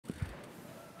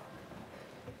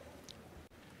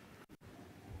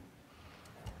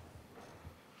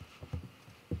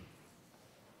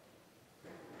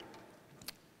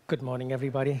Good morning,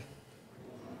 everybody.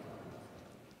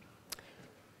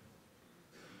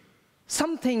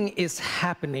 Something is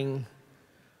happening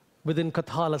within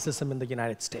Catholicism in the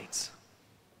United States.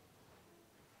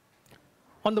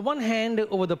 On the one hand,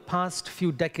 over the past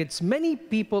few decades, many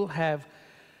people have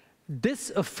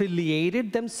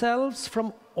disaffiliated themselves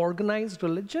from organized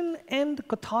religion, and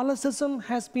Catholicism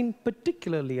has been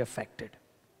particularly affected.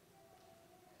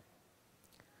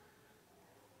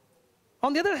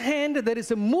 On the other hand, there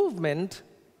is a movement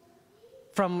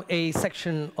from a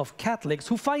section of Catholics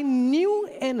who find new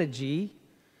energy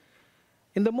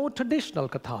in the more traditional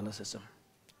Catholicism,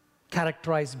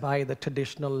 characterized by the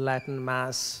traditional Latin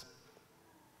Mass,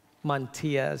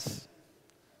 mantillas,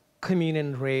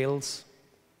 communion rails,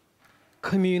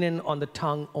 communion on the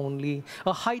tongue only,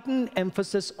 a heightened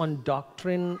emphasis on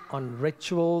doctrine, on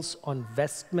rituals, on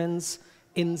vestments,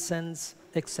 incense,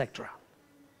 etc.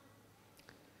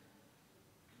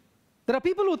 There are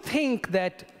people who think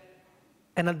that,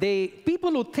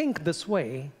 people who think this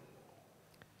way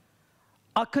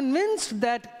are convinced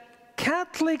that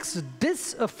Catholics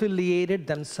disaffiliated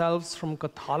themselves from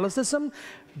Catholicism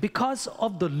because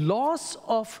of the loss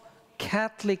of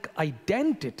Catholic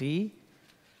identity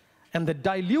and the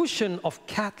dilution of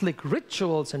Catholic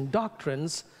rituals and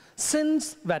doctrines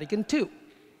since Vatican II.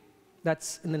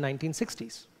 That's in the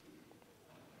 1960s.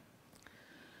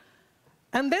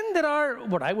 And then there are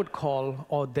what I would call,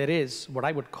 or there is what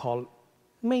I would call,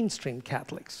 mainstream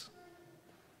Catholics.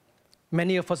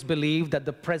 Many of us believe that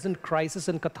the present crisis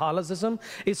in Catholicism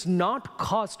is not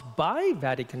caused by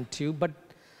Vatican II, but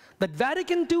that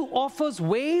Vatican II offers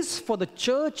ways for the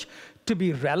Church to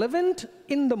be relevant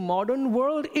in the modern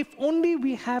world if only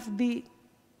we have the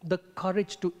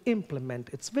courage to implement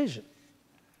its vision.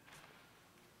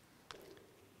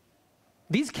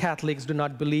 These Catholics do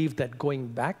not believe that going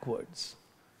backwards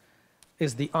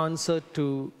is the answer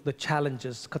to the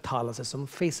challenges Catholicism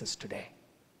faces today.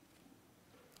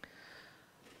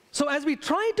 So as we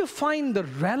try to find the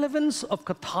relevance of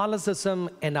Catholicism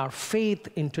and our faith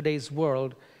in today's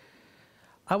world,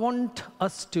 I want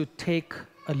us to take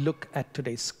a look at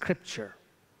today's scripture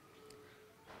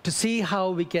to see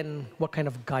what kind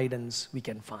of guidance we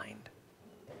can find.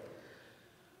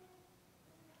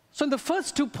 So in the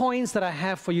first 2 points that I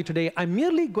have for you today, I'm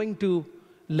merely going to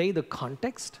lay the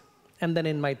context, and then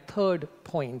in my third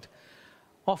point,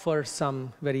 offer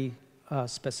some very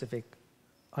specific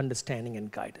understanding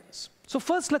and guidance. So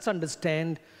first, let's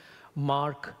understand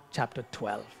Mark chapter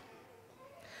 12.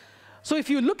 So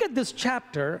if you look at this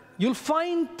chapter, you'll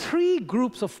find 3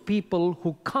 groups of people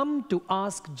who come to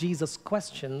ask Jesus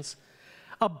questions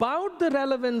about the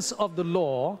relevance of the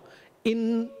law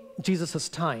in Jesus'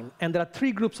 time. And there are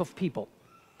 3 groups of people.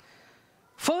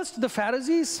 First, the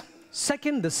Pharisees.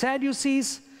 Second, the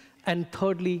Sadducees. And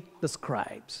thirdly, the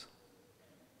scribes.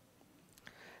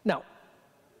 Now,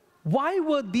 why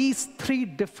were these 3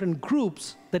 different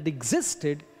groups that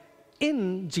existed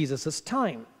in Jesus'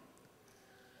 time?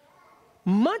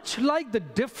 Much like the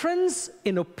difference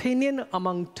in opinion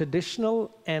among traditional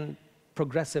and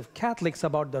progressive Catholics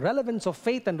about the relevance of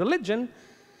faith and religion,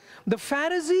 the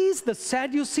Pharisees, the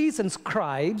Sadducees, and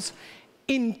scribes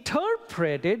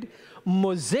interpreted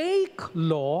Mosaic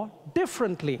law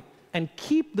differently. And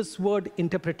keep this word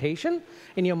interpretation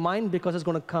in your mind because it's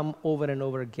going to come over and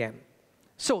over again.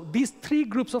 So these 3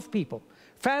 groups of people,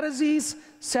 Pharisees,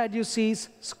 Sadducees,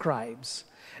 scribes,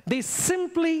 they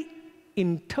simply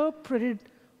interpreted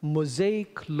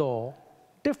Mosaic law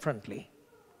differently.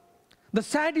 The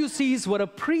Sadducees were a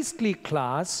priestly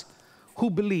class who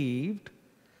believed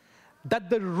that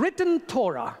the written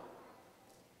Torah,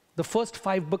 the first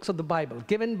 5 books of the Bible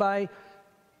given by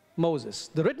Moses,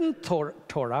 the written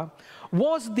Torah,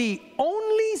 was the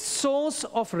only source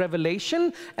of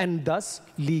revelation and thus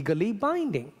legally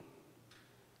binding.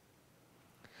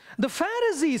 The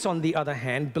Pharisees, on the other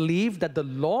hand, believed that the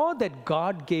law that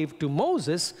God gave to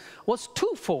Moses was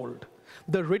twofold: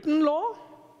 the written law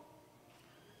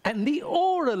and the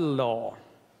oral law.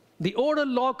 The oral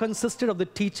law consisted of the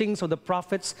teachings of the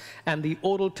prophets and the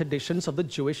oral traditions of the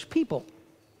Jewish people.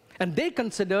 And they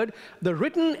considered the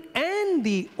written and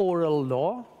the oral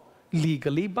law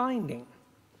legally binding.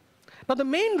 Now, the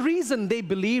main reason they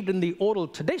believed in the oral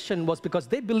tradition was because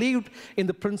they believed in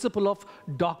the principle of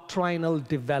doctrinal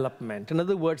development. In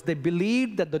other words, they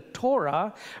believed that the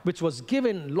Torah, which was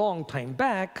given long time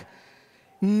back,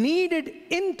 needed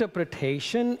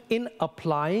interpretation in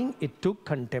applying it to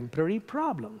contemporary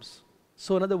problems.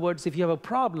 So in other words, if you have a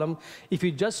problem, if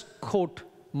you just quote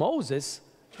Moses,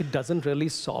 it doesn't really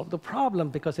solve the problem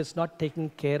because it's not taking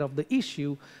care of the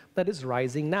issue that is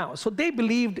rising now. So they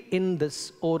believed in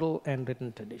this oral and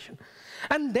written tradition.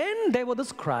 And then there were the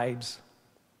scribes.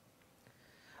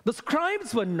 The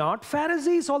scribes were not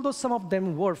Pharisees, although some of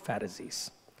them were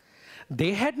Pharisees.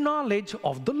 They had knowledge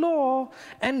of the law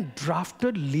and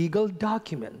drafted legal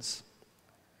documents.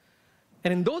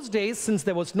 And in those days, since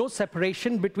there was no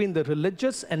separation between the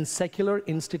religious and secular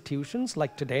institutions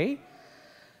like today,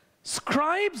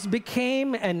 scribes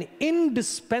became an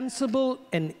indispensable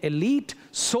and elite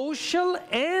social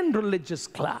and religious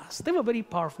class. They were very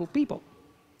powerful people.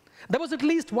 There was at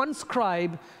least one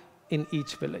scribe in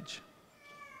each village.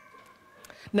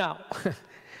 Now,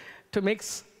 to make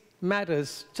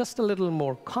matters just a little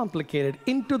more complicated,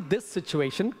 into this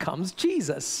situation comes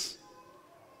Jesus.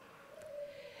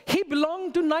 He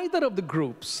belonged to neither of the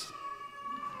groups.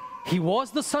 He was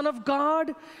the Son of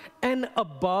God and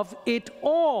above it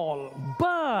all,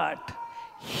 but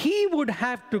he would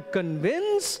have to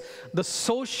convince the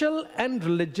social and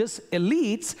religious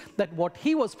elites that what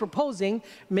he was proposing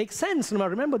makes sense. Now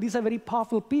remember, these are very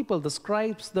powerful people, the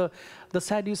scribes, the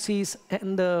Sadducees,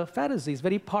 and the Pharisees,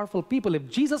 very powerful people.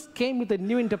 If Jesus came with a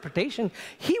new interpretation,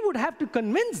 he would have to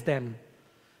convince them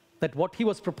that what he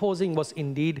was proposing was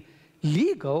indeed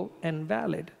legal and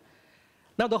valid.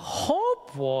 Now the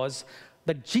hope was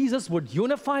that Jesus would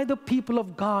unify the people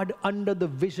of God under the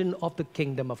vision of the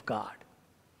kingdom of God.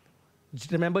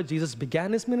 Remember, Jesus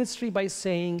began his ministry by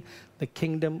saying, the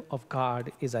kingdom of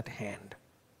God is at hand.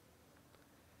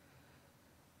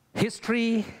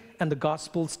 History and the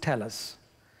Gospels tell us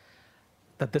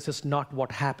that this is not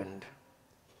what happened.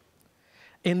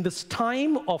 In this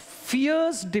time of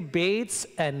fierce debates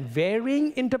and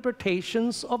varying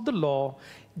interpretations of the law,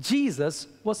 Jesus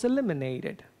was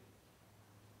eliminated.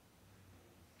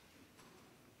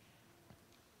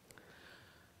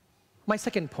 My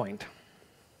second point.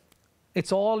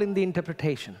 It's all in the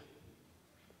interpretation.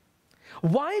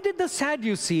 Why did the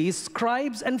Sadducees,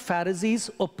 scribes, and Pharisees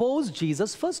oppose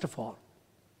Jesus, first of all?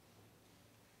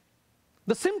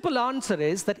 The simple answer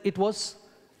is that it was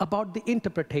about the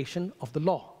interpretation of the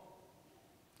law.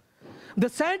 The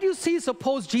Sadducees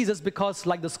opposed Jesus because,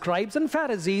 like the scribes and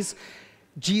Pharisees,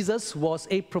 Jesus was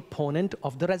a proponent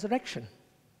of the resurrection.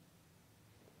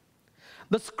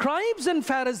 The scribes and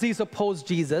Pharisees opposed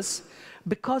Jesus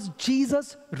because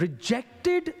Jesus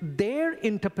rejected their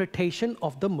interpretation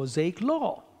of the Mosaic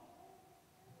law.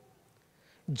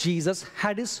 Jesus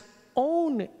had his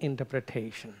own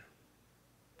interpretation,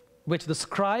 which the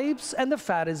scribes and the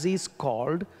Pharisees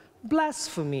called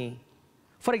blasphemy.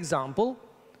 For example,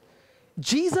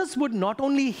 Jesus would not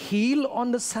only heal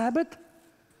on the Sabbath,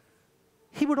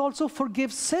 he would also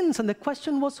forgive sins. And the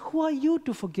question was, who are you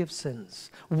to forgive sins?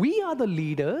 We are the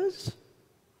leaders.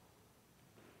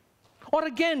 Or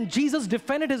again, Jesus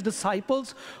defended his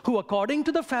disciples who, according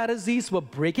to the Pharisees, were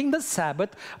breaking the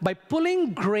Sabbath by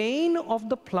pulling grain of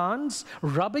the plants,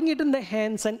 rubbing it in their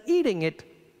hands, and eating it.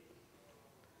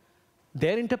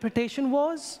 Their interpretation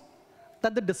was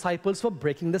that the disciples were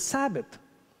breaking the Sabbath.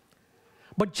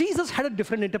 But Jesus had a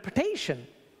different interpretation.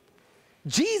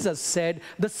 Jesus said,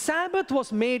 the Sabbath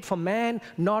was made for man,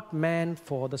 not man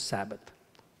for the Sabbath.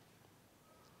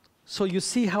 So you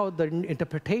see how the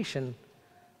interpretation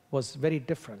was very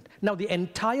different. Now, the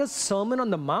entire Sermon on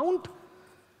the Mount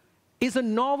is a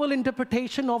novel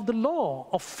interpretation of the law,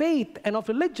 of faith, and of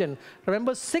religion.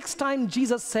 Remember, 6 times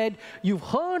Jesus said, you've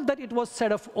heard that it was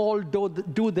said of all,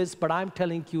 do this, but I'm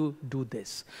telling you, do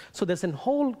this. So there's a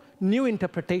whole new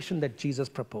interpretation that Jesus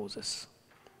proposes.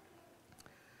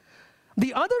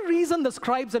 The other reason the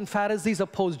scribes and Pharisees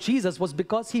opposed Jesus was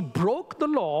because he broke the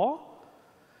law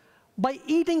by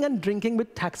eating and drinking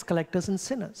with tax collectors and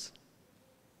sinners.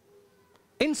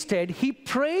 Instead, he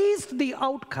praised the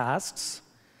outcasts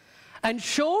and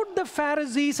showed the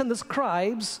Pharisees and the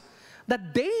scribes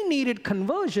that they needed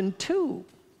conversion too.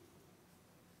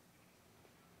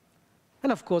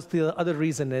 And of course, the other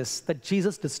reason is that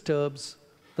Jesus disturbs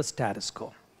the status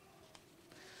quo.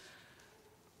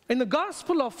 In the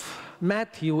Gospel of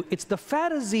Matthew, it's the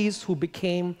Pharisees who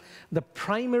became the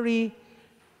primary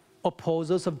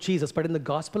opposers of Jesus. But in the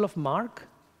Gospel of Mark,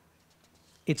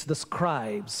 it's the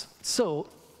scribes. So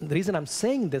the reason I'm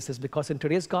saying this is because in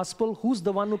today's gospel, who's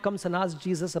the one who comes and asks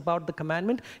Jesus about the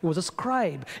commandment? It was a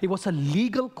scribe. It was a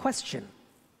legal question.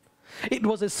 It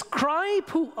was a scribe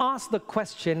who asked the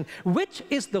question, which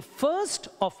is the first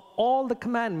of all the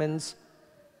commandments?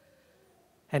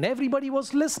 And everybody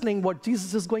was listening what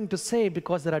Jesus is going to say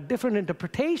because there are different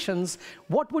interpretations.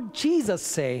 What would Jesus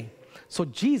say? So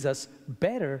Jesus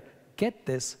better get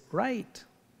this right.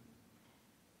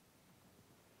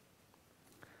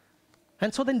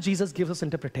 And so then Jesus gives us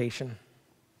interpretation.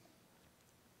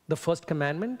 The first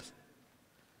commandment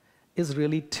is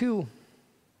really two.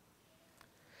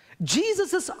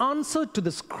 Jesus' answer to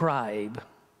the scribe, you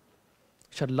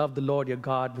shall love the Lord your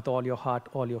God with all your heart,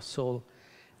 all your soul,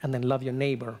 and then love your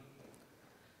neighbor,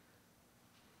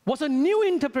 was a new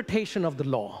interpretation of the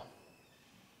law.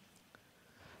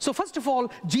 So first of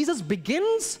all, Jesus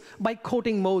begins by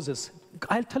quoting Moses.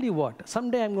 I'll tell you what,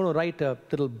 someday I'm going to write a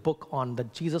little book on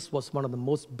that. Jesus was one of the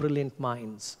most brilliant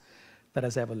minds that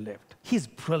has ever lived. He's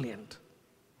brilliant.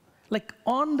 Like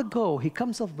on the go, he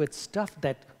comes up with stuff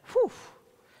that, whew.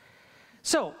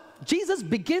 So Jesus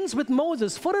begins with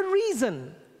Moses for a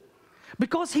reason.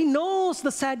 Because he knows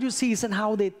the Sadducees and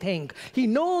how they think. He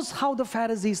knows how the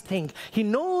Pharisees think. He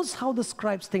knows how the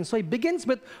scribes think. So he begins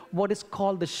with what is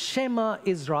called the Shema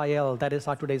Israel. That is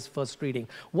our today's first reading.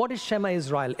 What is Shema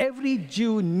Israel? Every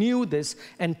Jew knew this,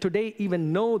 and today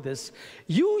even know this.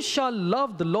 You shall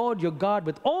love the Lord your God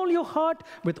with all your heart,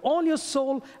 with all your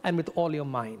soul, and with all your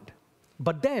mind.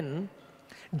 But then,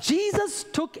 Jesus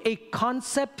took a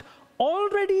concept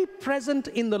already present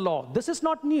in the law. This is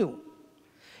not new.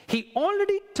 He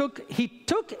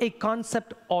took a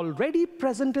concept already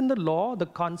present in the law, the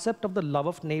concept of the love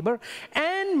of neighbor,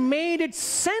 and made it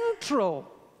central.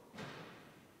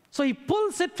 So he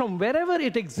pulls it from wherever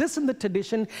it exists in the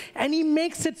tradition, and he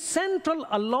makes it central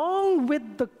along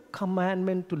with the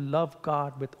commandment to love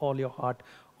God with all your heart,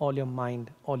 all your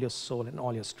mind, all your soul, and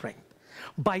all your strength.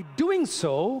 By doing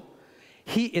so,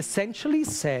 he essentially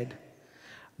said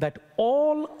that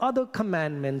all other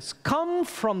commandments come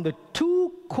from the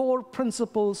two core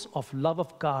principles of love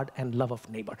of God and love of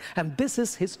neighbor. And this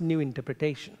is his new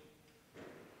interpretation.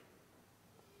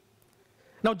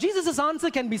 Now, Jesus'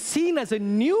 answer can be seen as a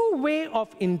new way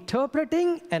of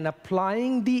interpreting and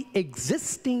applying the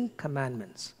existing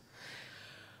commandments.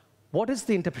 What is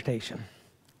the interpretation?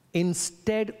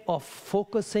 Instead of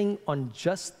focusing on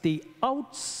just the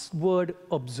outward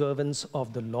observance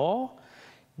of the law,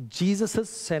 Jesus'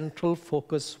 central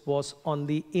focus was on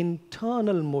the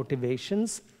internal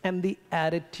motivations and the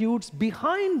attitudes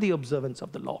behind the observance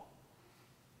of the law.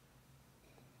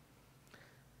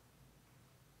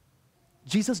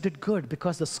 Jesus did good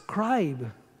because the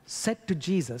scribe said to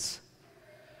Jesus,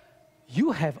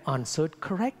 "You have answered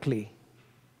correctly."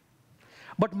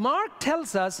 But Mark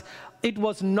tells us it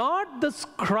was not the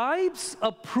scribe's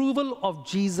approval of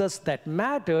Jesus that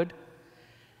mattered.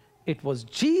 It was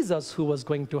Jesus who was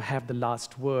going to have the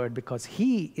last word because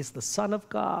he is the Son of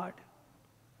God.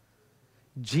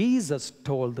 Jesus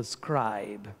told the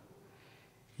scribe,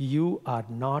 "You are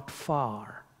not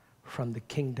far from the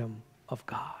kingdom of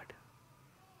God."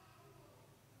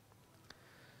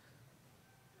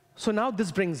 So now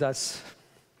this brings us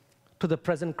to the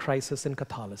present crisis in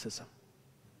Catholicism.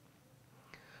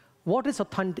 What is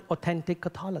authentic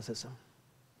Catholicism?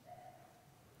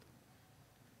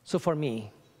 So for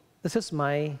me, this is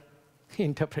my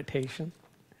interpretation.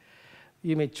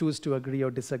 You may choose to agree or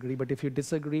disagree, but if you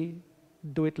disagree,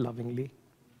 do it lovingly.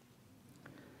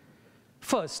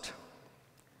 First,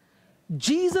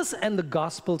 Jesus and the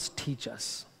Gospels teach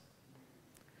us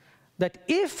that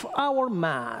if our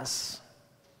Mass,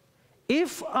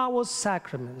 if our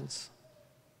sacraments,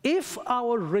 if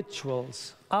our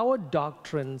rituals, our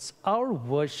doctrines, our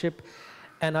worship,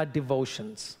 and our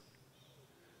devotions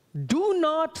do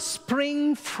not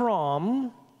spring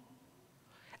from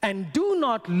and do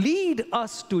not lead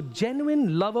us to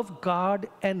genuine love of God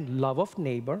and love of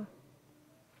neighbor,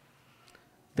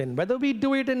 then whether we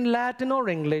do it in Latin or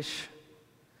English,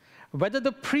 whether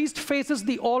the priest faces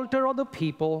the altar or the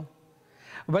people,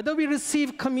 whether we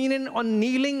receive communion on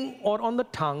kneeling or on the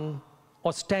tongue,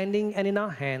 or standing and in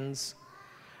our hands,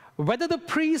 whether the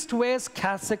priest wears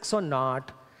cassocks or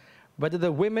not, whether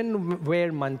the women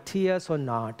wear mantillas or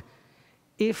not,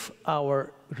 if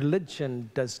our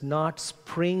religion does not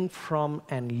spring from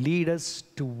and lead us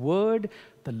toward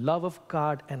the love of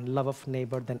God and love of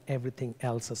neighbor, then everything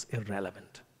else is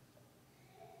irrelevant.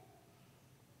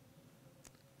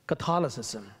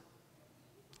 Catholicism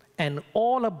and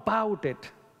all about it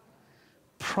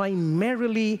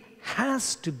primarily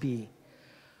has to be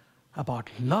about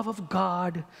love of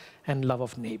God and love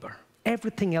of neighbor.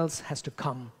 Everything else has to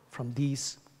come from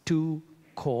these two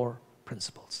core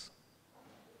principles.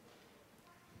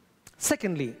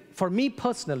 Secondly, for me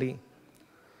personally,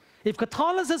 if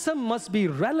Catholicism must be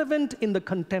relevant in the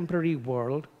contemporary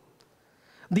world,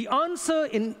 the answer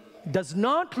does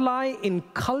not lie in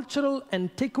cultural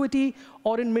antiquity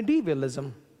or in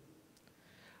medievalism,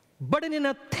 but in an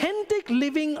authentic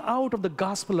living out of the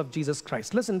gospel of Jesus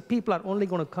Christ. Listen, people are only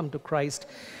going to come to Christ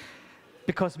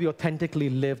because we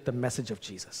authentically live the message of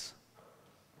Jesus.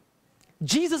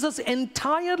 Jesus'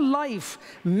 entire life,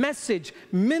 message,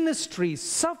 ministry,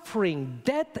 suffering,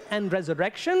 death, and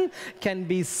resurrection can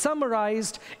be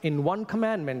summarized in one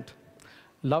commandment: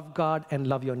 love God and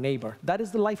love your neighbor. That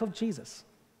is the life of Jesus.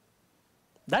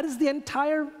 That is the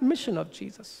entire mission of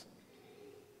Jesus.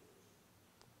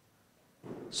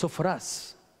 So for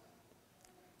us,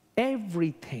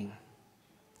 everything,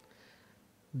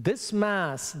 this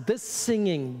Mass, this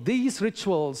singing, these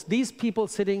rituals, these people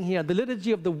sitting here, the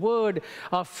liturgy of the Word,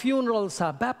 our funerals,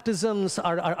 our baptisms,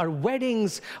 our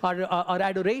weddings, our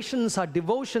adorations, our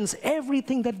devotions,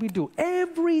 everything that we do,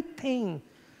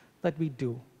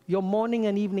 your morning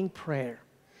and evening prayer,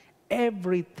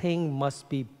 everything must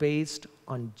be based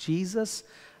on Jesus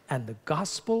and the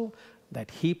gospel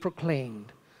that He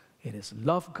proclaimed. It is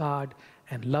love God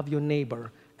and love your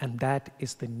neighbor, and that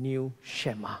is the new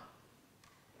Shema.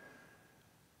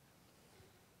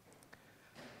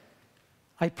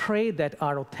 I pray that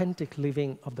our authentic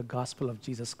living of the gospel of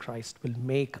Jesus Christ will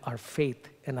make our faith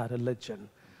and our religion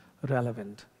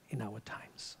relevant in our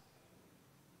times.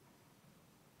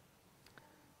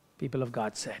 People of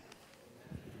God said,